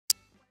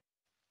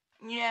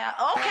Yeah,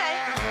 okay.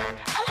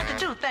 I like to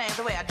do things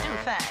the way I do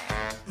things.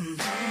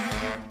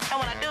 And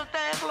when I do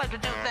things, I like to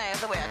do things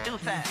the way I do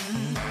things.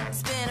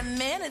 It's been a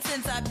minute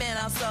since I've been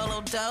out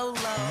solo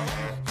dolo,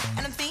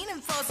 and I'm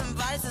fiending for some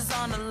vices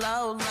on the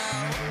low low.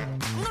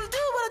 I'm gonna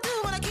do what I do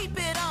when I keep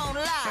it on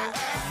live.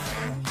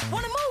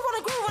 Wanna move,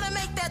 wanna groove, wanna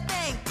make that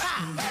thing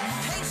pop.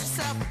 Pace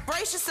yourself,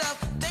 brace yourself,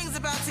 things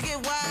about to get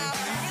wild.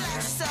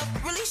 Relax yourself,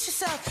 release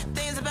yourself,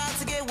 things about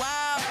to get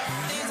wild.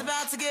 Things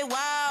about to get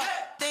wild.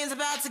 Things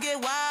about to get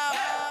wild.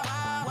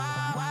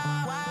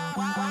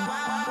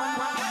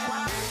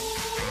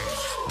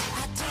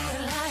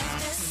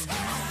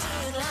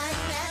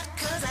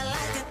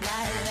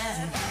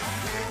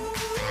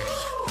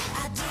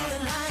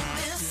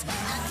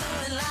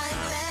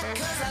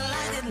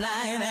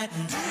 Like that.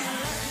 Do you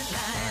like it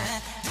like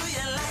that? Do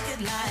you like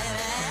it like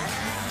that?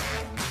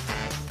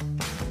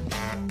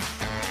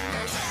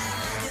 Yeah, I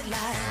like it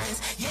like this.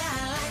 Yeah,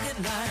 I like it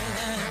like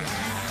that.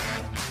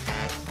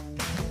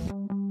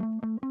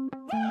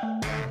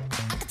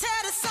 I can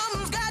tell that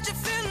something's got you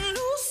feeling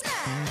loose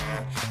now,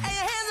 and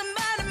your hands and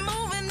body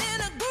moving in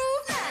a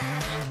groove now.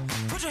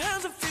 Put your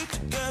hands and feet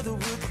together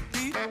with the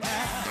beat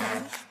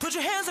now. Put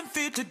your hands and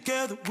feet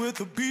together with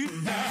the beat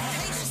now.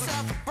 Pace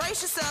yourself,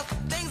 brace yourself,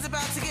 things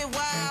about to get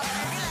wild.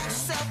 Relax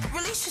yourself,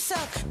 release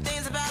yourself,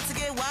 things about to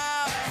get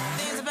wild.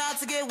 Things about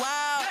to get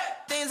wild.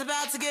 Things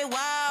about to get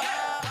wild. I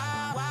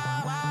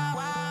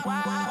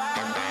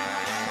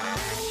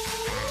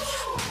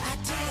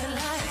do it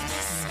like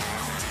this, I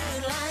do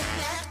it like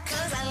that,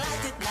 'cause I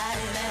like it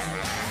like that.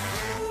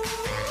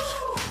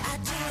 I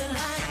do it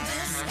like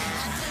this,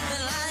 I do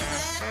it like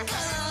that,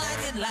 'cause I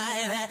like it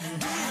like that.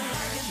 Do you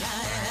like it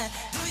like that?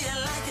 Do you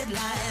like it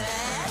like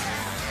that?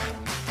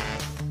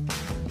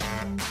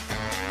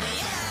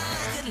 Yeah, I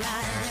like it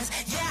like this.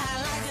 Yeah, I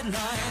like it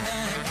like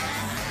that.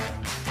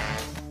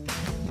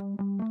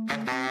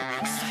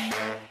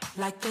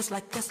 Like this,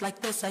 like this, like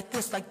this, like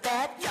this, like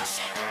that. Yeah.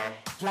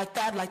 Like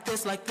that, like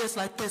this, like this,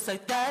 like this,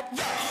 like that.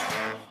 Yeah.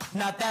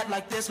 Not that,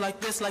 like this,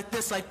 like this, like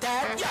this, like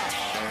that. Yeah.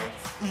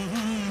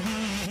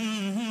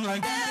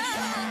 Like that.